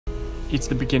It's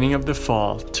the beginning of the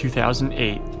fall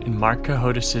 2008, and Marc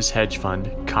Cohodes' hedge fund,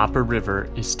 Copper River,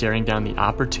 is staring down the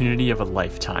opportunity of a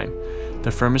lifetime.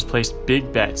 The firm has placed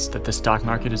big bets that the stock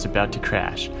market is about to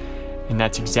crash, and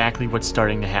that's exactly what's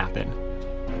starting to happen.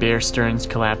 Bear Stearns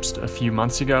collapsed a few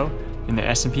months ago, and the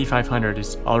S&P 500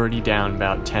 is already down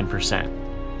about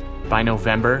 10%. By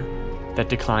November, that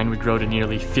decline would grow to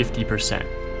nearly 50%.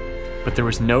 But there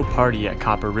was no party at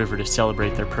Copper River to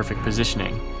celebrate their perfect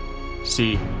positioning.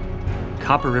 See,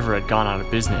 Copper River had gone out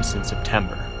of business in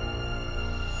September.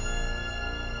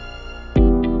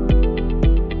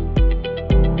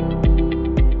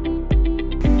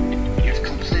 You've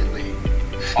completely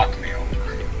fucked me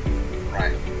over,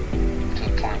 right? To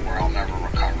the point where I'll never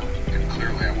recover, and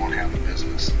clearly I won't have a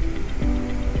business.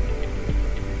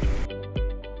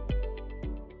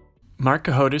 Marc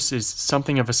Cohodes is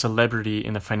something of a celebrity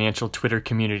in the financial Twitter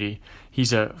community.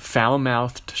 He's a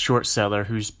foul-mouthed short seller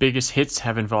whose biggest hits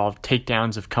have involved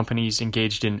takedowns of companies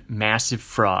engaged in massive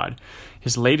fraud.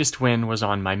 His latest win was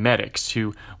on MiMedx,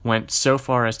 who went so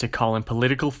far as to call in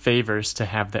political favors to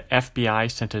have the FBI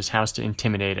sent to his house to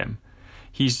intimidate him.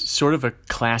 He's sort of a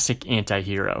classic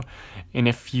anti-hero, and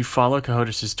if you follow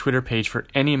Cohodes' Twitter page for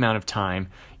any amount of time,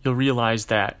 you'll realize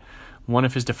that one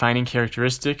of his defining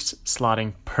characteristics,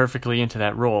 slotting perfectly into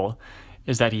that role,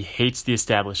 is that he hates the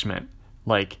establishment.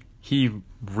 Like, he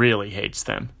really hates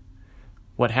them.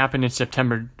 What happened in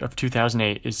September of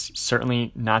 2008 is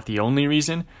certainly not the only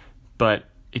reason, but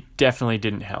it definitely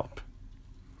didn't help.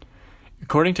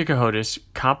 According to Cohodes,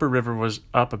 Copper River was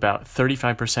up about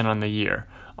 35% on the year,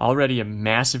 already a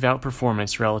massive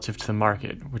outperformance relative to the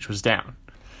market, which was down.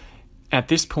 At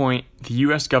this point, the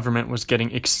U.S. government was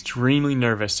getting extremely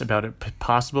nervous about a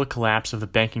possible collapse of the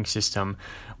banking system,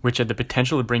 which had the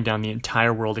potential to bring down the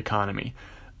entire world economy.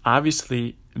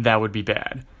 Obviously, that would be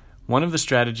bad. One of the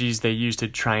strategies they used to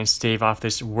try and stave off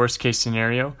this worst-case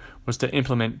scenario was to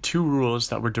implement two rules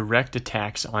that were direct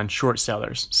attacks on short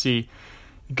sellers. See,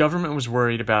 the government was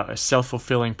worried about a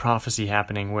self-fulfilling prophecy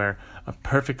happening where a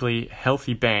perfectly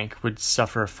healthy bank would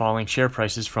suffer falling share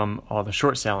prices from all the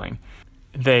short selling.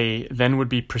 They then would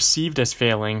be perceived as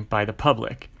failing by the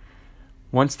public.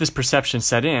 Once this perception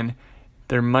set in,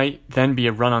 there might then be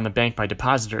a run on the bank by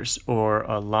depositors or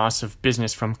a loss of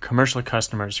business from commercial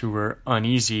customers who were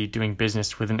uneasy doing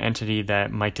business with an entity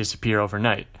that might disappear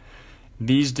overnight.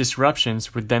 These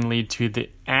disruptions would then lead to the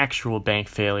actual bank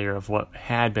failure of what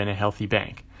had been a healthy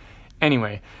bank.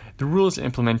 Anyway, the rules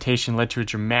implementation led to a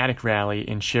dramatic rally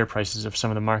in share prices of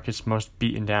some of the market's most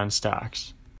beaten down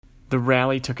stocks. The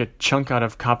rally took a chunk out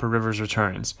of Copper River's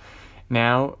returns.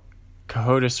 Now,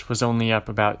 Cohodes was only up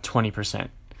about 20%.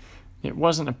 It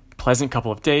wasn't a pleasant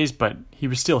couple of days, but he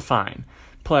was still fine.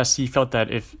 Plus, he felt that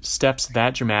if steps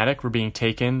that dramatic were being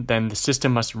taken, then the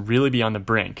system must really be on the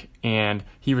brink, and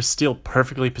he was still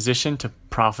perfectly positioned to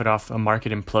profit off a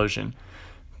market implosion.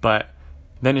 But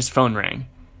then his phone rang.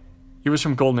 It was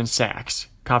from Goldman Sachs,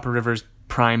 Copper River's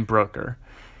prime broker.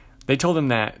 They told him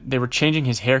that they were changing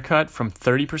his haircut from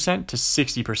 30% to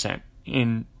 60%.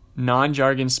 In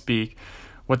non-jargon speak,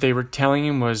 what they were telling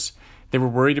him was they were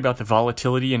worried about the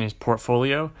volatility in his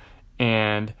portfolio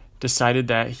and decided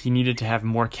that he needed to have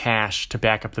more cash to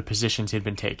back up the positions he'd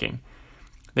been taking.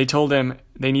 They told him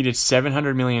they needed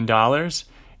 $700 million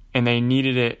and they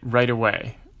needed it right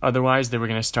away. Otherwise, they were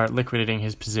going to start liquidating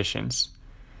his positions.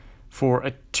 For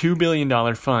a $2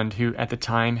 billion fund who at the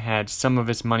time had some of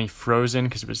its money frozen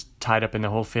because it was tied up in the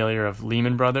whole failure of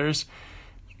Lehman Brothers,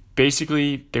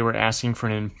 basically they were asking for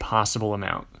an impossible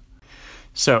amount.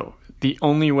 So the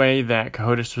only way that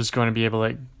Cohodes was going to be able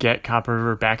to get Copper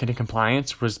River back into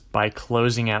compliance was by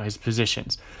closing out his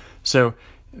positions. So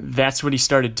that's what he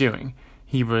started doing.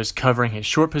 He was covering his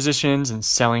short positions and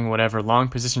selling whatever long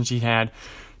positions he had,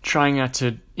 trying not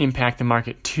to impact the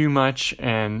market too much,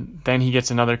 and then he gets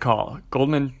another call.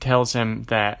 Goldman tells him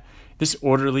that this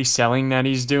orderly selling that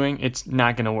he's doing, it's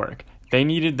not going to work. They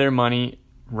needed their money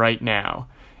right now,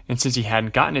 and since he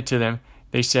hadn't gotten it to them,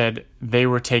 they said they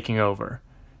were taking over.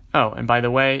 Oh, and by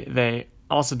the way, they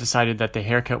also decided that the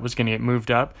haircut was going to get moved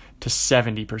up to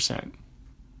 70%.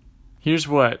 Here's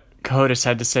what Cohodes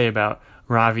had to say about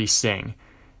Ravi Singh,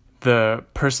 the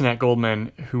person at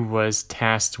Goldman who was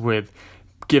tasked with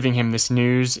giving him this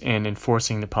news and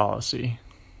enforcing the policy.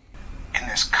 And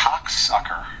this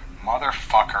cocksucker,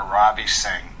 motherfucker Ravi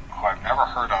Singh, who I've never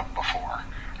heard of before,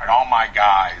 and all my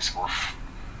guys were,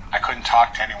 I couldn't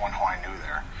talk to anyone who I knew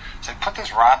there. So I put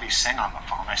this Ravi Singh on the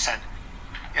phone. I said,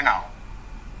 you know,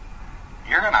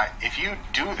 if you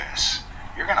do this,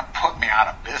 you're gonna put me out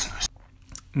of business.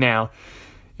 Now,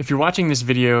 If you're watching this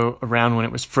video around when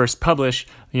it was first published,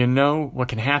 you know what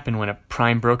can happen when a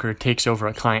prime broker takes over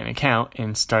a client account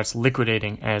and starts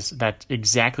liquidating, as that's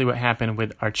exactly what happened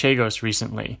with Archegos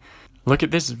recently. Look at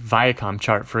this Viacom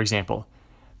chart, for example.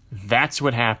 That's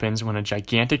what happens when a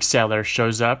gigantic seller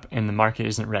shows up and the market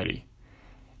isn't ready.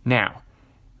 Now,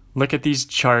 look at these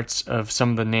charts of some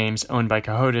of the names owned by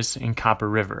Cohodes and Copper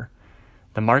River.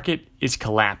 The market is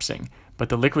collapsing, but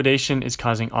the liquidation is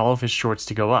causing all of his shorts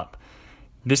to go up.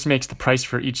 This makes the price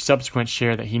for each subsequent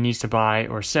share that he needs to buy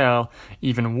or sell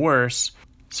even worse,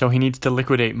 so he needs to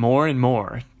liquidate more and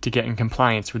more to get in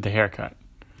compliance with the haircut.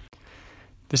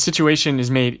 The situation is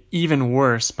made even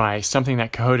worse by something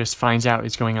that Cohodes finds out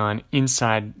is going on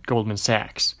inside Goldman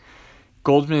Sachs.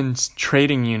 Goldman's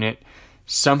trading unit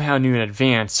somehow knew in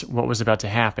advance what was about to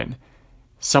happen.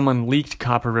 Someone leaked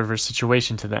Copper River's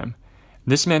situation to them.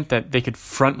 This meant that they could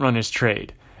front-run his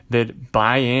trade. They'd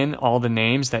buy in all the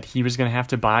names that he was going to have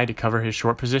to buy to cover his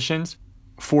short positions,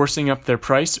 forcing up their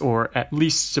price or at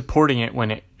least supporting it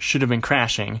when it should have been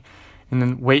crashing, and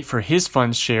then wait for his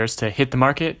fund's shares to hit the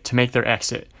market to make their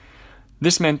exit.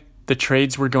 This meant the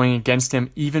trades were going against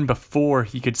him even before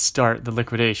he could start the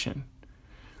liquidation.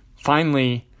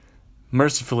 Finally,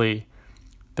 mercifully,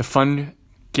 the fund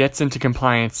gets into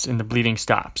compliance and the bleeding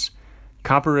stops.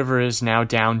 Copper River is now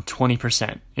down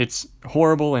 20%. It's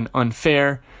horrible and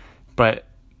unfair, but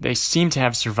they seem to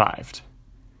have survived.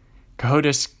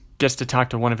 Cohodes gets to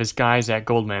talk to one of his guys at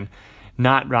Goldman,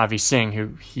 not Ravi Singh,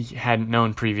 who he hadn't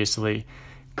known previously,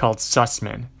 called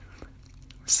Sussman.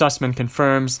 Sussman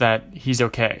confirms that he's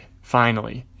okay,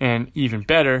 finally, and even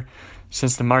better,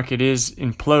 since the market is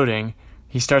imploding,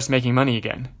 he starts making money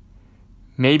again.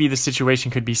 Maybe the situation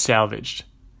could be salvaged.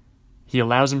 He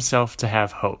allows himself to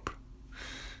have hope.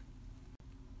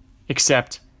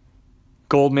 Except,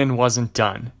 Goldman wasn't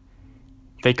done.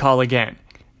 They call again.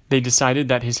 They decided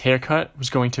that his haircut was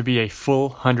going to be a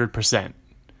full 100%.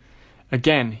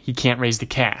 Again, he can't raise the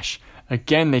cash.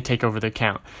 Again, they take over the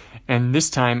account. And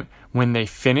this time, when they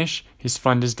finish, his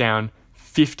fund is down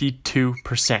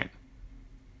 52%.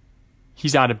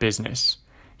 He's out of business.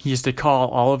 He has to call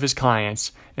all of his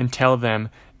clients and tell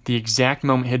them the exact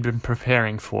moment he'd been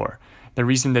preparing for. The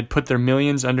reason they'd put their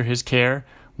millions under his care,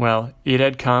 well, it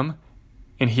had come,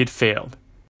 and he had failed.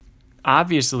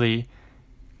 Obviously,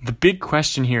 the big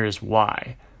question here is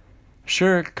why.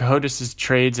 Sure, Cohodes'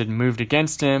 trades had moved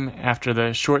against him after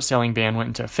the short-selling ban went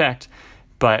into effect,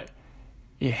 but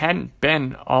it hadn't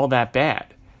been all that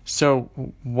bad. So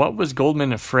what was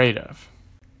Goldman afraid of?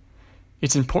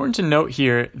 It's important to note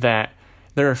here that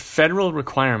there are federal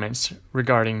requirements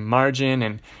regarding margin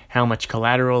and how much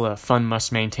collateral a fund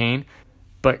must maintain,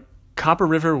 but Copper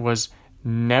River was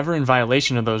never in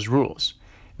violation of those rules.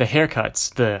 The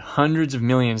haircuts, the hundreds of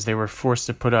millions they were forced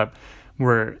to put up,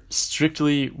 were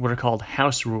strictly what are called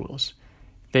house rules.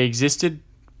 They existed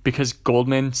because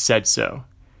Goldman said so.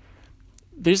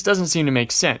 This doesn't seem to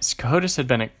make sense. Cohodes had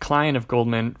been a client of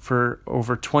Goldman for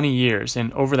over 20 years,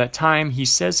 and over that time, he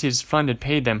says his fund had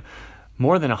paid them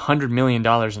more than $100 million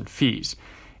in fees.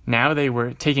 Now they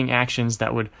were taking actions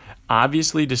that would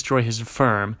obviously destroy his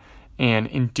firm, and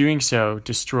in doing so,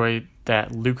 destroy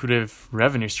that lucrative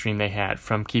revenue stream they had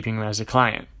from keeping him as a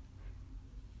client.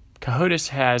 Cohodes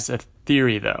has a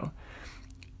theory, though.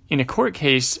 In a court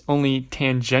case only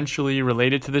tangentially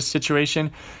related to this situation,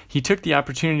 he took the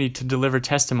opportunity to deliver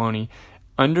testimony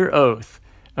under oath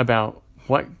about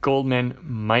what Goldman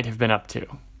might have been up to.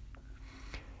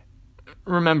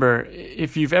 Remember,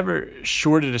 if you've ever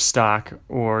shorted a stock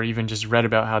or even just read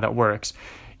about how that works,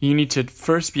 you need to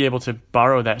first be able to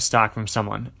borrow that stock from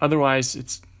someone. Otherwise,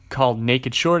 it's called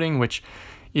naked shorting, which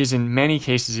is in many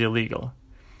cases illegal.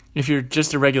 If you're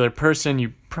just a regular person,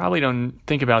 you probably don't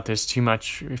think about this too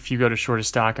much. If you go to short a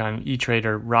stock on E-Trade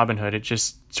or Robinhood, it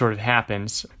just sort of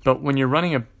happens. But when you're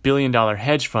running a billion-dollar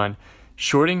hedge fund,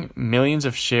 shorting millions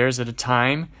of shares at a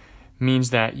time means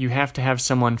that you have to have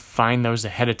someone find those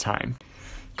ahead of time.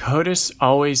 Cohodes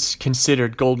always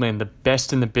considered Goldman the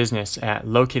best in the business at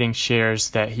locating shares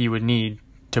that he would need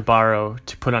to borrow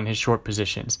to put on his short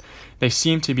positions. They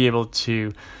seemed to be able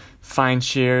to find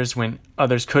shares when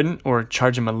others couldn't, or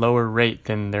charge them a lower rate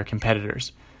than their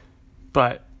competitors.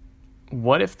 But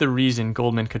what if the reason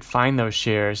Goldman could find those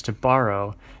shares to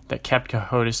borrow that kept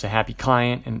Cohodes a happy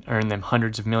client and earned them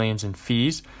hundreds of millions in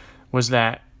fees was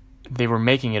that they were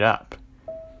making it up?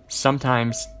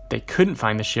 Sometimes they couldn't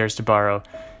find the shares to borrow,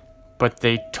 but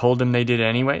they told him they did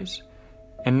anyways.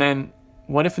 And then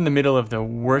what if in the middle of the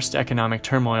worst economic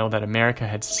turmoil that America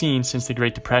had seen since the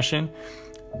Great Depression,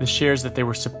 the shares that they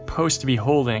were supposed to be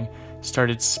holding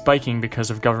started spiking because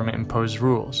of government-imposed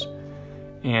rules?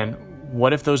 And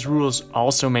what if those rules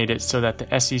also made it so that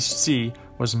the SEC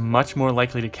was much more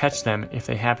likely to catch them if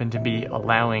they happened to be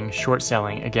allowing short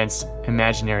selling against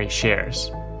imaginary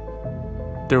shares?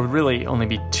 There would really only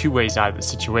be two ways out of the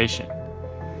situation.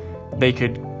 They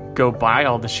could go buy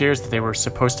all the shares that they were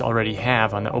supposed to already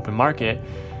have on the open market,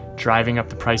 driving up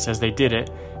the price as they did it,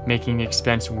 making the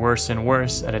expense worse and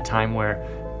worse at a time where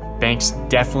banks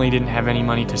definitely didn't have any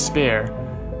money to spare.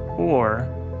 Or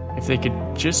if they could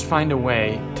just find a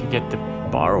way to get the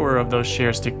borrower of those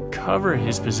shares to cover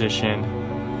his position,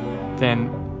 then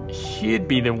he'd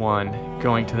be the one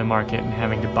going to the market and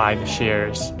having to buy the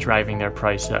shares, driving their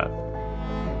price up.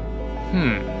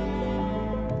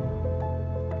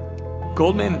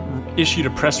 Goldman issued a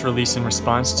press release in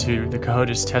response to the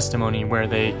Cohodes testimony where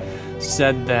they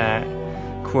said that,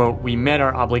 quote, "We met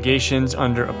our obligations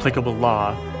under applicable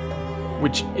law,"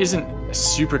 which isn't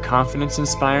super confidence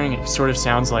inspiring. It sort of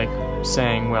sounds like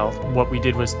saying, well, what we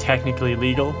did was technically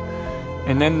legal.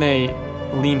 And then they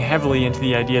lean heavily into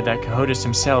the idea that Cohodes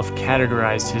himself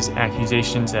categorized his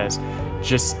accusations as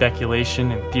just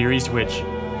speculation and theories, which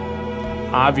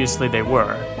obviously they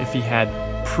were. If he had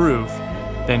proof,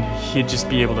 then he'd just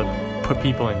be able to put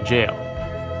people in jail.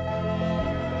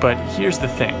 But here's the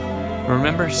thing.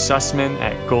 Remember Sussman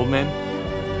at Goldman?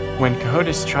 When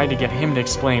Cohodes tried to get him to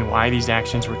explain why these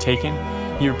actions were taken,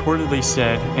 he reportedly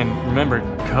said, and remember,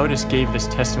 Cohodes gave this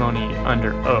testimony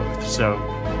under oath, so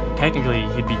technically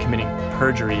he'd be committing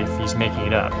perjury if he's making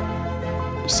it up.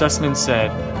 Sussman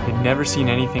said he'd never seen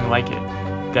anything like it,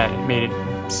 that it made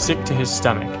it sick to his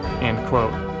stomach, and,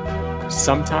 quote,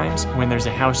 "Sometimes when there's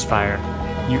a house fire,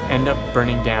 you end up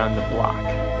burning down the block."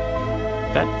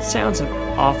 That sounds an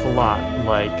awful lot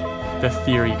like the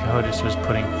theory Cohodes was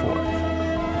putting forth.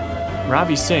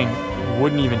 Ravi Singh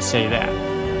wouldn't even say that.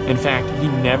 In fact, he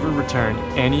never returned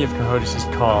any of Cohodes'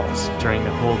 calls during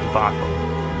the whole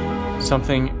debacle.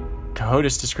 Something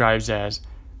Cohodes describes as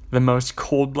the most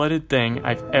cold-blooded thing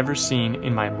I've ever seen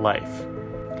in my life.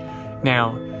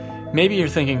 Now, maybe you're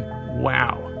thinking,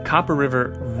 wow, Copper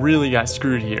River really got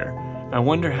screwed here. I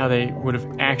wonder how they would have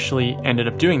actually ended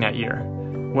up doing that year.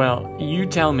 Well, you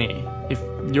tell me, if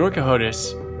you're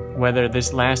Cohodes, whether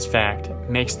this last fact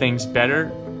makes things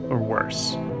better or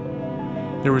worse.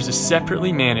 There was a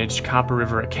separately managed Copper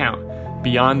River account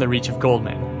beyond the reach of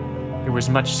Goldman. It was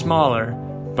much smaller,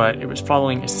 but it was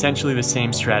following essentially the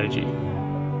same strategy.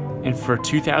 And for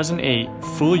 2008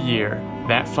 full year,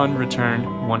 that fund returned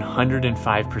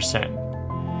 105%.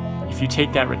 If you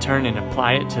take that return and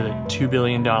apply it to the $2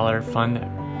 billion fund that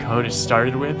Cohodes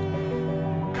started with,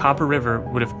 Copper River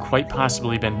would have quite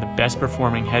possibly been the best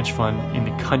performing hedge fund in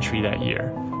the country that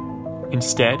year.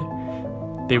 Instead,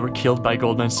 they were killed by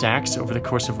Goldman Sachs over the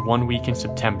course of 1 week in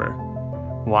September.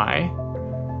 Why?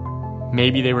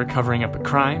 Maybe they were covering up a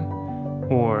crime,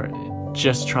 or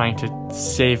just trying to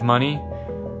save money,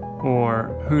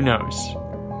 or who knows?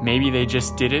 Maybe they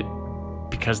just did it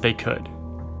because they could.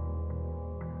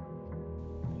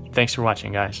 Thanks for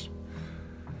watching, guys.